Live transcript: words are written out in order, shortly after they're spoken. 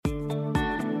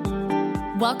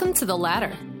Welcome to The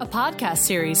Ladder, a podcast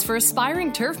series for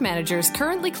aspiring turf managers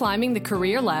currently climbing the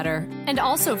career ladder, and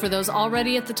also for those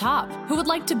already at the top who would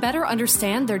like to better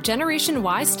understand their Generation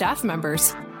Y staff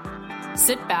members.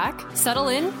 Sit back, settle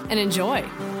in, and enjoy.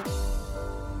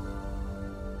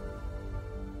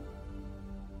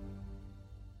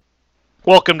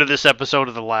 Welcome to this episode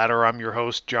of The Ladder. I'm your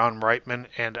host, John Reitman,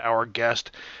 and our guest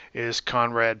is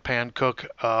Conrad Pannkuk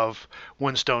of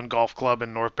Wynstone Golf Club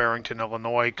in North Barrington,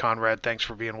 Illinois. Conrad, thanks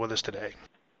for being with us today.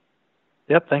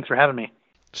 Yep, thanks for having me.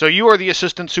 So you are the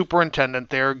assistant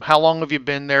superintendent there. How long have you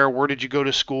been there? Where did you go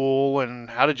to school? And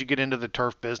how did you get into the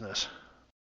turf business?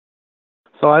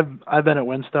 So I've been at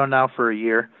Wynstone now for a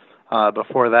year.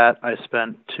 Before that, I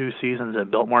spent 2 seasons at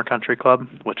Biltmore Country Club,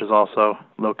 which is also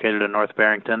located in North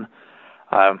Barrington.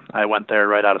 I went there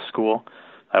right out of school.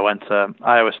 I went to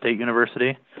Iowa State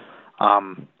University.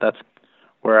 That's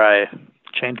where I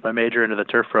changed my major into the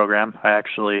turf program. I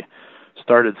actually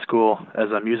started school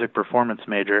as a music performance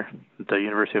major at the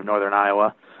University of Northern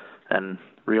Iowa and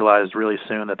realized really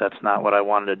soon that that's not what I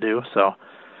wanted to do. So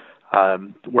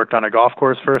worked on a golf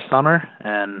course for a summer,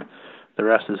 and the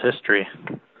rest is history.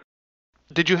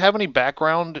 Did you have any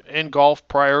background in golf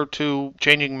prior to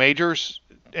changing majors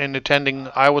and attending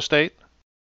Iowa State?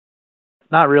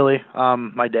 Not really.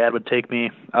 My dad would take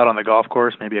me out on the golf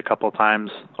course maybe a couple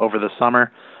times over the summer.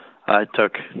 I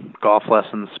took golf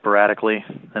lessons sporadically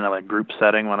in a group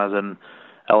setting when I was in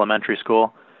elementary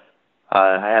school.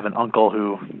 I have an uncle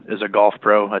who is a golf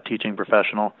pro, a teaching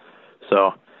professional,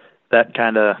 so that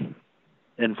kind of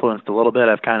influenced a little bit.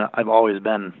 I've always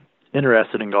been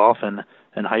interested in golf, and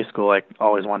in high school I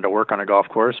always wanted to work on a golf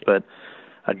course, but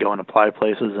I'd go and apply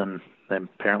places, and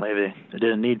apparently they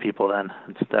didn't need people then.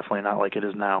 It's definitely not like it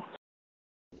is now.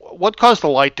 What caused the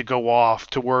light to go off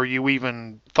to where you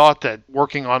even thought that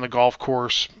working on the golf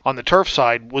course on the turf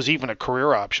side was even a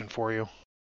career option for you?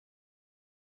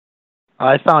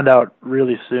 I found out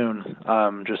really soon,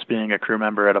 just being a crew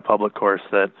member at a public course,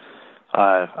 that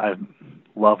I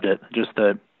loved it. Just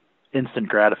the instant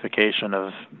gratification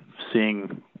of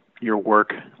seeing your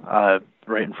work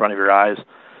right in front of your eyes.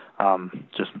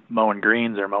 Just mowing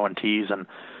greens or mowing tees and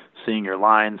seeing your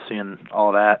lines, seeing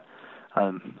all that,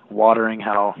 watering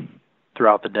how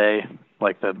throughout the day,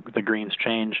 like the greens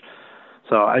change.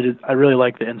 So I really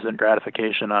like the instant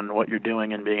gratification on what you're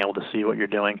doing and being able to see what you're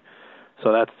doing.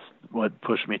 So that's what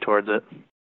pushed me towards it.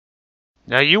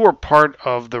 Now, you were part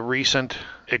of the recent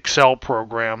Excel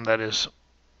program that is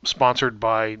sponsored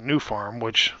by Nufarm,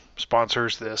 which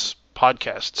sponsors this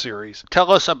podcast series.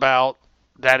 Tell us about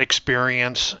that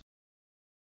experience.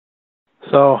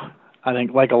 So I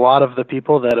think like a lot of the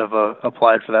people that have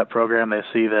applied for that program, they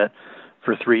see that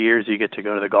for 3 years you get to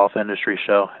go to the golf industry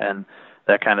show, and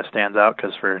that kind of stands out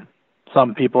because for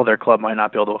some people their club might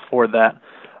not be able to afford that.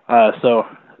 So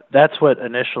that's what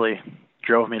initially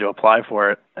drove me to apply for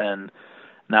it, and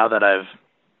now that I've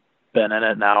been in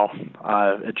it now,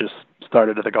 it just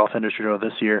started at the golf industry show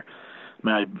this year.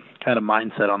 My kind of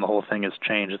mindset on the whole thing has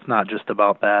changed. It's not just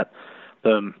about that.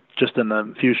 Just in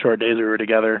the few short days we were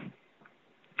together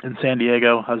in San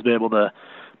Diego, I was able to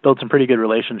build some pretty good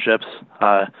relationships,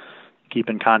 keep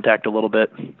in contact a little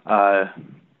bit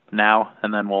now,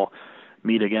 and then we'll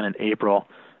meet again in April.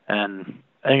 And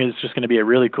I think it's just going to be a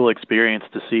really cool experience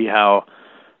to see how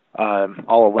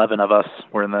all 11 of us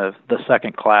were in the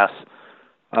second class,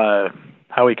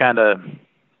 how we kind of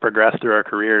progress through our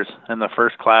careers. In the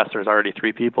first class, there's already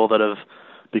 3 people that have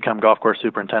become golf course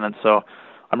superintendents, so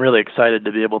I'm really excited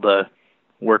to be able to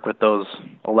work with those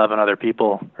 11 other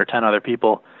people or 10 other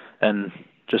people, and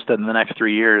just in the next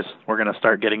 3 years we're going to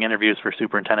start getting interviews for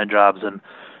superintendent jobs, and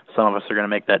some of us are going to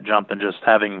make that jump, and just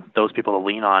having those people to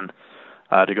lean on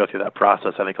to go through that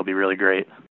process I think will be really great.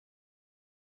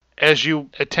 As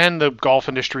you attend the golf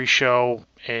industry show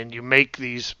and you make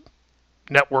these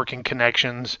networking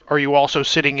connections, are you also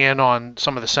sitting in on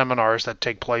some of the seminars that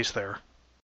take place there?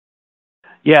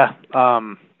 Yeah,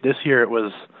 this year it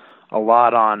was a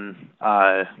lot on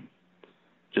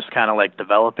just kind of like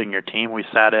developing your team. We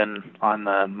sat in on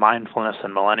the mindfulness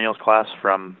and millennials class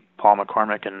from Paul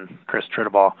McCormick and Chris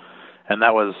Trittiball, and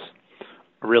that was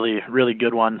a really, really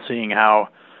good one, seeing how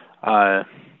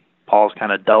Paul's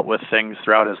kind of dealt with things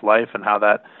throughout his life and how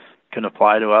that can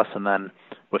apply to us. And then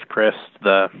with Chris,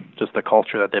 the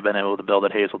culture that they've been able to build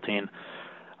at Hazeltine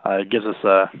gives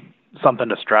us something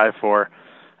to strive for.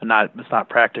 And it's not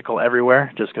practical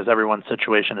everywhere, just because everyone's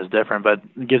situation is different, but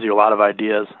it gives you a lot of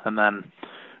ideas. And then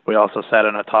we also sat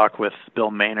in a talk with Bill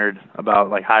Maynard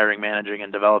about like hiring, managing,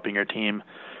 and developing your team,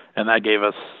 and that gave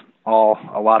us all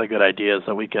a lot of good ideas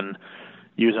that we can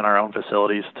use in our own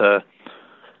facilities to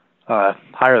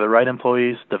hire the right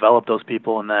employees, develop those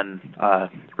people, and then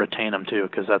retain them too,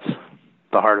 because that's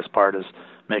the hardest part, is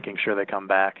making sure they come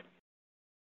back.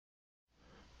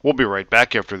 We'll be right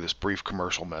back after this brief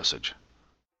commercial message.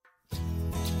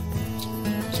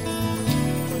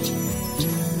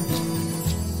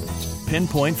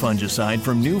 Pinpoint fungicide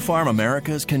from Nufarm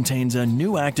Americas contains a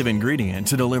new active ingredient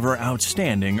to deliver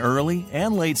outstanding early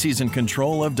and late season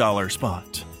control of dollar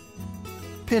spot.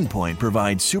 Pinpoint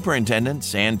provides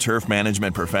superintendents and turf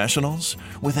management professionals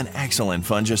with an excellent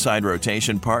fungicide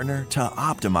rotation partner to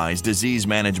optimize disease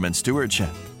management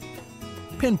stewardship.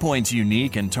 Pinpoint's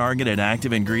unique and targeted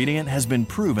active ingredient has been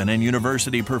proven in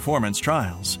university performance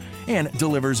trials and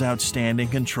delivers outstanding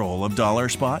control of dollar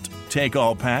spot,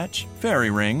 take-all patch,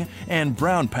 fairy ring, and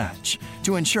brown patch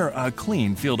to ensure a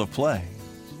clean field of play.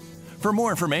 For more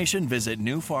information, visit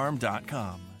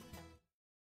nufarm.com.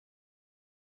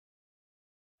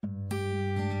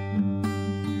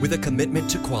 With a commitment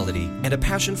to quality and a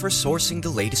passion for sourcing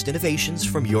the latest innovations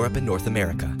from Europe and North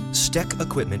America, Steck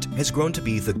Equipment has grown to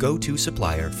be the go-to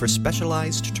supplier for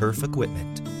specialized turf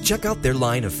equipment. Check out their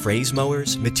line of phrase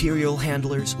mowers, material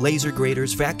handlers, laser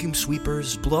graders, vacuum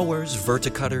sweepers, blowers,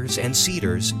 verticutters, and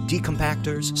seeders,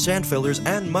 decompactors, sand fillers,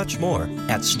 and much more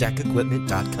at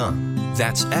steckequipment.com.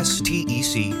 That's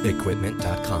STEC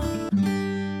equipment.com.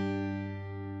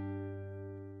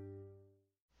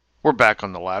 We're back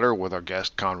on the ladder with our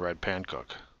guest, Conrad Pannkuk.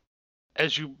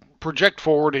 As you project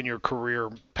forward in your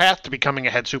career, path to becoming a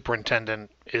head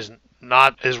superintendent is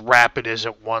not as rapid as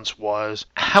it once was.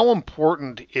 How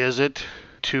important is it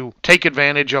to take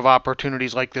advantage of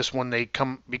opportunities like this when they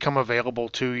become available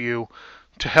to you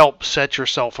to help set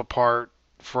yourself apart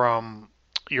from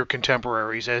your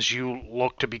contemporaries as you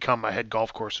look to become a head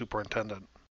golf course superintendent?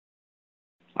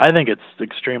 I think it's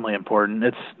extremely important.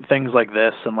 It's things like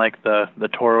this and like the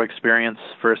Toro experience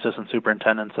for assistant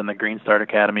superintendents and the Green Start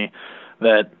Academy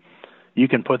that you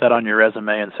can put that on your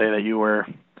resume and say that you were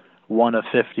one of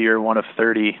 50 or one of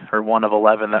 30 or one of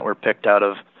 11 that were picked out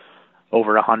of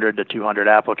over 100 to 200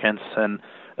 applicants. And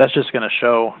that's just going to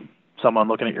show someone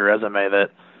looking at your resume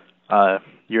that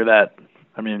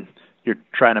you're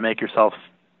trying to make yourself,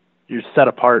 you're set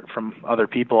apart from other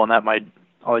people, and that might,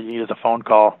 all you need is a phone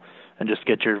call and just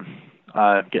get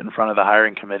in front of the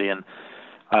hiring committee, and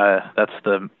that's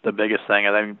the biggest thing.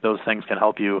 I think those things can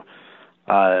help you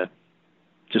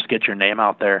just get your name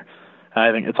out there. And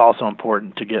I think it's also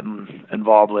important to get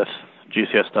involved with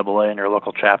GCSAA in your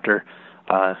local chapter,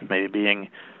 maybe being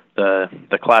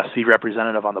the Class C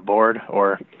representative on the board,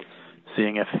 or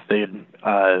seeing if they'd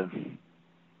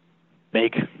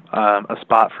make a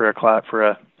spot for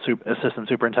a assistant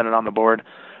superintendent on the board.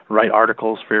 Write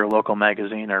articles for your local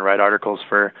magazine or write articles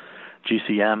for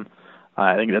GCM.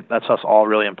 I think that's us all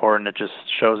really important. It just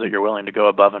shows that you're willing to go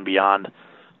above and beyond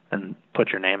and put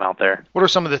your name out there. What are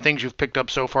some of the things you've picked up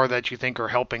so far that you think are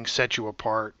helping set you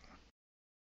apart?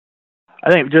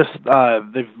 I think just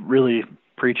they've really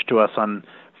preached to us on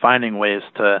finding ways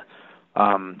to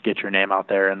get your name out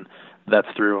there, and that's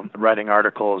through writing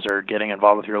articles or getting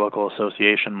involved with your local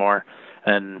association more,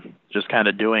 and just kind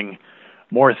of doing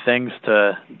more things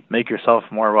to make yourself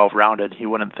more well-rounded. You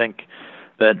wouldn't think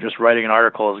that just writing an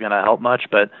article is going to help much,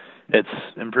 but it's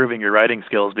improving your writing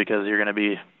skills, because you're going to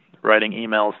be writing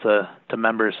emails to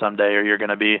members someday, or you're going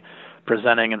to be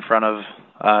presenting in front of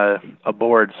a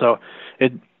board. So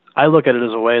I look at it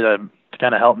as a way to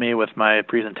kind of help me with my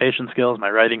presentation skills, my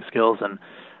writing skills, and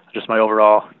just my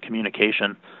overall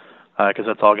communication, because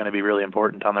that's all going to be really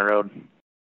important on the road.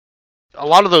 A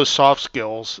lot of those soft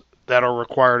skills that are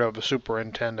required of a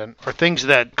superintendent are things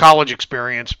that college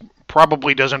experience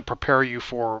probably doesn't prepare you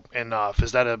for enough.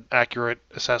 Is that an accurate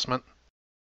assessment?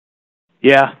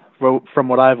 Yeah, well, from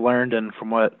what I've learned and from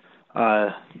what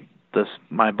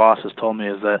my boss has told me,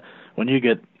 is that when you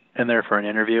get in there for an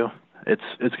interview,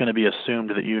 it's going to be assumed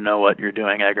that you know what you're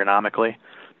doing agronomically.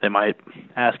 They might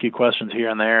ask you questions here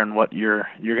and there and what you're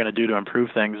going to do to improve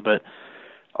things, but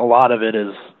a lot of it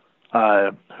is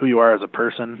who you are as a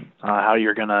person, how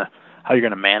you're gonna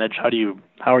manage, how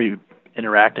are you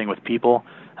interacting with people,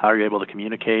 how are you able to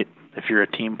communicate, if you're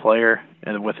a team player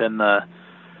and within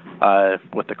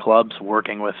with the clubs,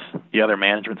 working with the other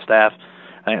management staff.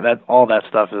 I think that all that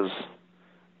stuff is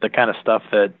the kind of stuff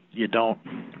that you don't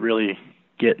really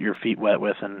get your feet wet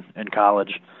with in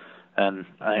college, and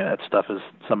I think that stuff is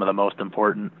some of the most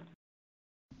important.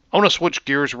 I want to switch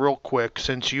gears real quick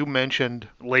since you mentioned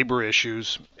labor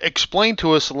issues. Explain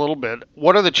to us a little bit,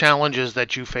 what are the challenges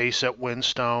that you face at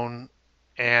Wynstone,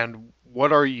 and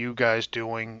what are you guys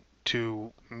doing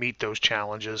to meet those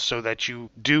challenges so that you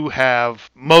do have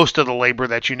most of the labor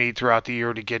that you need throughout the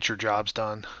year to get your jobs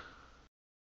done?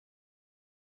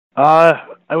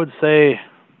 I would say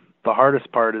the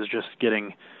hardest part is just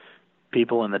getting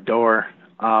people in the door.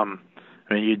 I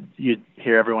mean, you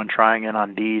hear everyone trying in on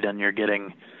Indeed, and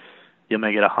you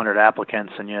may get 100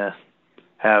 applicants, and you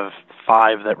have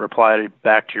 5 that reply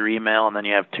back to your email, and then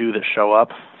you have 2 that show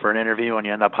up for an interview, and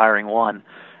you end up hiring 1,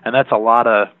 and that's a lot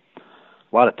of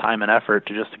time and effort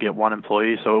to get one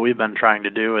employee. So what we've been trying to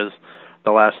do is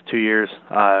the last 2 years,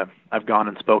 I've gone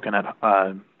and spoken at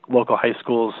local high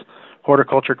schools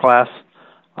horticulture class.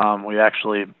 We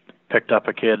actually picked up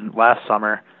a kid last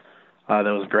summer that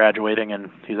was graduating, and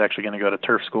he's actually going to go to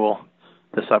turf school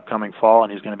this upcoming fall,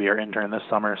 and he's going to be our intern this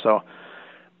summer. So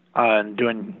and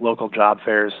doing local job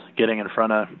fairs, getting in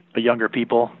front of younger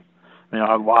people.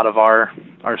 A lot of our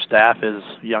staff is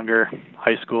younger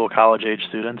high school, college-age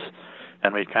students,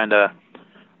 and we kind of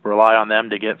rely on them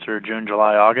to get through June,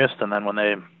 July, August, and then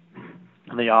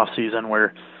in the off season,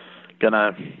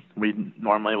 we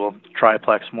normally will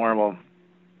triplex more. We'll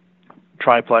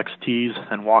triplex tees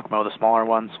and walk mow the smaller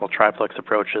ones. We'll triplex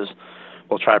approaches.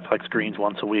 We'll triplex greens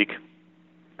once a week,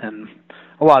 and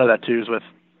a lot of that too is with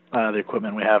the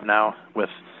equipment we have now with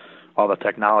all the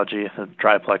technology. The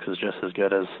triplex is just as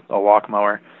good as a walk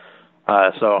mower.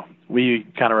 So we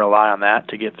kind of rely on that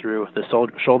to get through the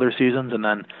shoulder seasons, and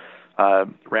then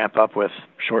ramp up with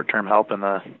short-term help in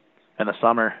the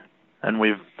summer. And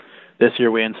this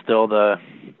year we instilled a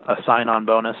sign-on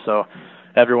bonus, so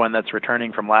everyone that's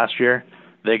returning from last year,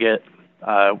 they get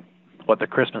what the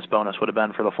Christmas bonus would have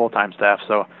been for the full-time staff.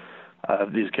 So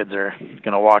these kids are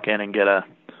going to walk in and get a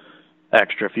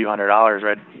extra few $100s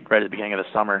right at the beginning of the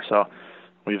summer. So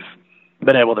we've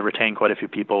been able to retain quite a few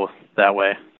people that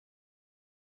way.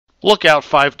 Look out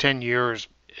 5-10 years,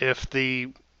 if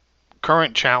the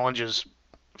current challenges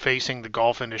facing the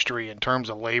golf industry in terms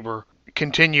of labor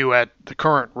continue at the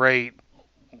current rate,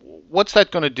 what's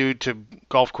that going to do to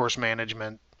golf course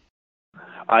management?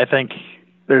 I think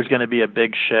there's going to be a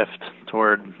big shift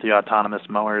toward the autonomous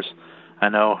mowers. I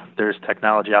know there's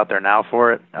technology out there now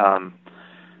for it.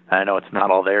 I know it's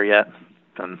not all there yet,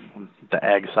 and the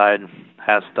ag side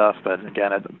has stuff, but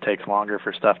again, it takes longer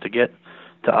for stuff to get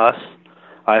to us.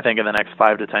 I think in the next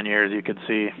 5 to 10 years, you could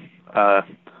see a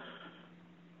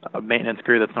maintenance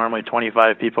crew that's normally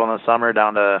 25 people in the summer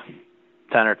down to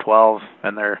 10 or 12,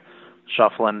 and they're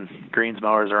shuffling greens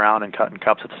mowers around and cutting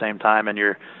cups at the same time, and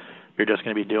you're just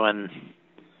going to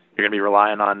be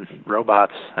relying on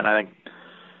robots, and I think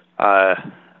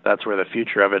that's where the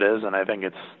future of it is, and I think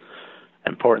it's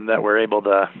important that we're able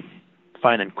to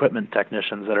find equipment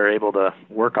technicians that are able to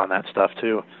work on that stuff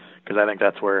too, because I think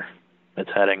that's where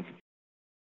it's heading.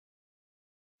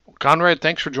 Conrad,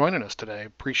 thanks for joining us today.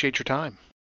 Appreciate your time.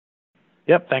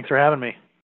 Yep, thanks for having me.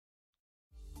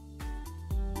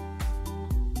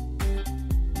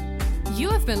 You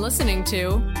have been listening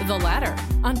to The Ladder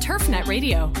on TurfNet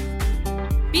Radio.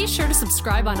 Be sure to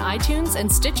subscribe on iTunes and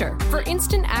Stitcher for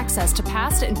instant access to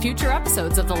past and future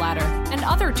episodes of The Ladder and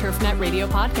other TurfNet Radio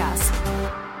podcasts.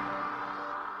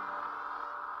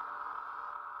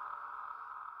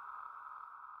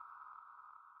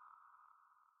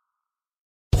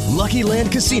 Lucky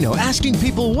Land Casino, asking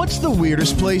people, what's the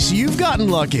weirdest place you've gotten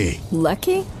lucky?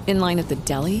 Lucky? In line at the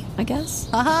deli, I guess?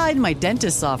 Aha, in my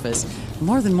dentist's office.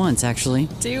 More than once, actually.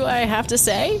 Do I have to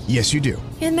say? Yes, you do.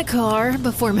 In the car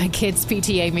before my kids'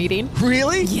 PTA meeting.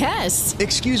 Really? Yes.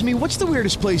 Excuse me, what's the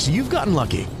weirdest place you've gotten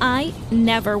lucky? I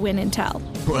never win and tell.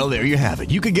 Well, there you have it.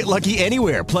 You can get lucky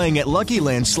anywhere, playing at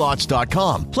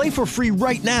LuckyLandSlots.com. Play for free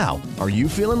right now. Are you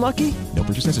feeling lucky? No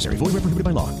purchase necessary. Void where prohibited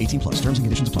by law. 18+. Terms and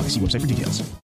conditions apply. See website for details.